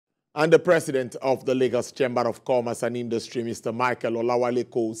And the president of the Lagos Chamber of Commerce and Industry, Mr. Michael Olawale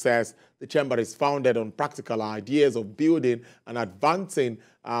Cole, says the chamber is founded on practical ideas of building and advancing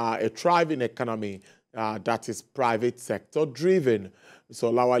a thriving economy that is private sector driven.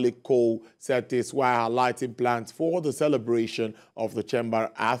 Mr. Olawale Cole said this while highlighting plans for the celebration of the chamber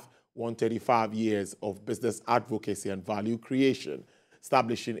at 135 years of business advocacy and value creation.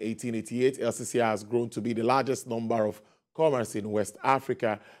 Established in 1888, LCCI has grown to be the largest number of commerce in West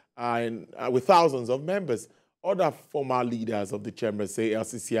Africa, with thousands of members. Other former leaders of the chamber say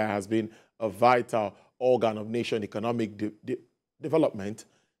LCCI has been a vital organ of nation economic development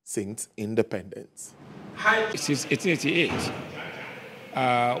since independence. Since 1888,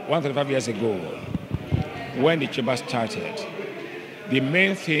 135 years ago, when the chamber started, the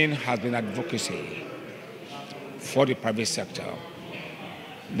main thing has been advocacy for the private sector.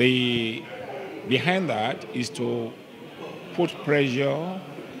 Behind that is to put pressure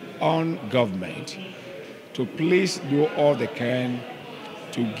on government to please do all they can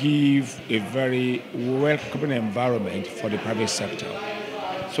to give a very welcoming environment for the private sector.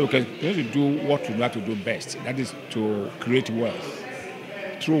 So we can continue to do what we know how to do best, that is to create wealth,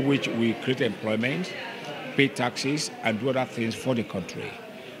 through which we create employment, pay taxes, and do other things for the country.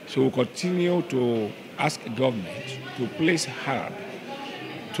 So we continue to ask government to place hard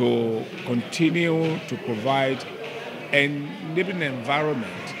to continue to provide an enabling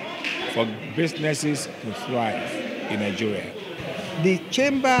environment for businesses to thrive in Nigeria. The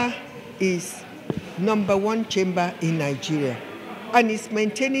chamber is #1 chamber in Nigeria, and it's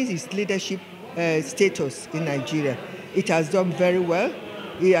maintaining its leadership status in Nigeria. It has done very well.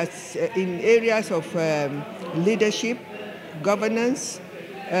 It has, in areas of leadership, governance,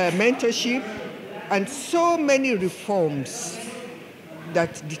 mentorship, and so many reforms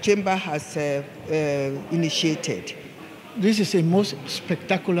that the chamber has initiated. This is the most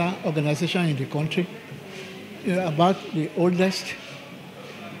spectacular organization in the country, about the oldest,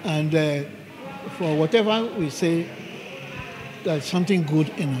 and for whatever we say, there's something good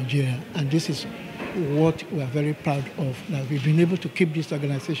in Nigeria, and this is what we are very proud of, that we've been able to keep this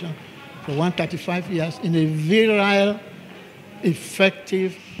organization for 135 years in a virile,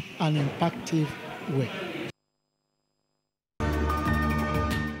 effective, and impactful way.